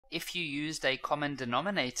if you used a common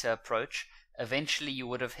denominator approach, eventually you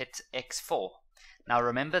would have hit x4. Now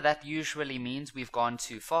remember, that usually means we've gone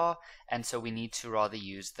too far, and so we need to rather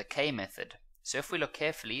use the k method. So if we look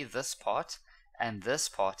carefully, this part and this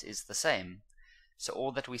part is the same. So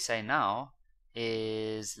all that we say now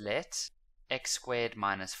is let x squared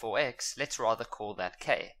minus 4x, let's rather call that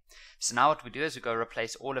k. So now what we do is we go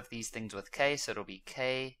replace all of these things with k, so it'll be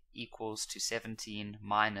k equals to 17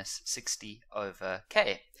 minus 60 over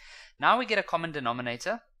k. Now we get a common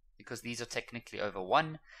denominator, because these are technically over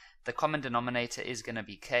 1. The common denominator is going to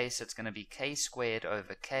be k, so it's going to be k squared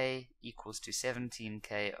over k equals to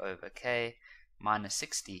 17k over k minus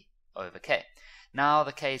 60 over k. Now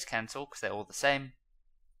the k's cancel because they're all the same,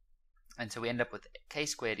 and so we end up with k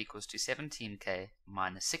squared equals to 17k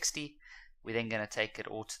minus 60. We're then going to take it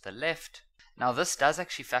all to the left. Now this does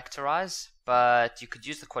actually factorize, but you could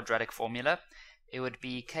use the quadratic formula. It would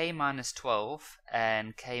be k minus 12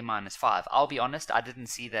 and k minus 5. I'll be honest, I didn't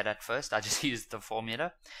see that at first, I just used the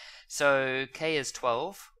formula. So k is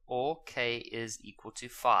 12, or k is equal to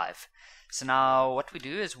 5. So now what we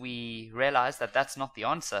do is we realize that that's not the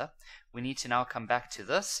answer. We need to now come back to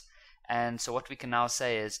this, and so what we can now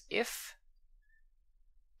say is if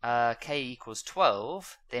k equals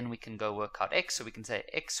 12, then we can go work out x. So we can say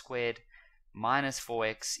x squared minus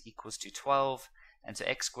 4x equals to 12, and so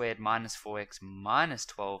x squared minus 4x minus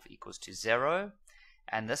 12 equals to 0.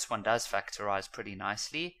 And this one does factorize pretty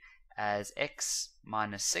nicely as x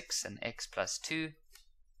minus 6 and x plus 2.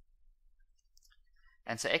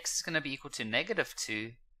 And so x is going to be equal to negative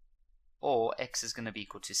 2, or x is going to be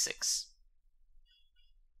equal to 6.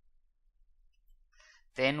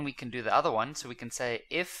 Then we can do the other one, so we can say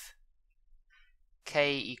if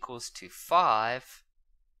k equals to 5,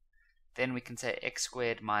 then we can say x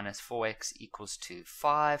squared minus 4x equals to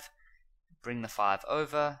 5. Bring the 5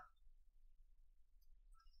 over,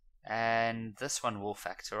 and this one will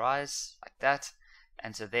factorize like that,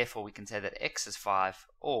 and so therefore we can say that x is 5,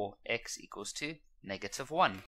 or x equals to negative 1.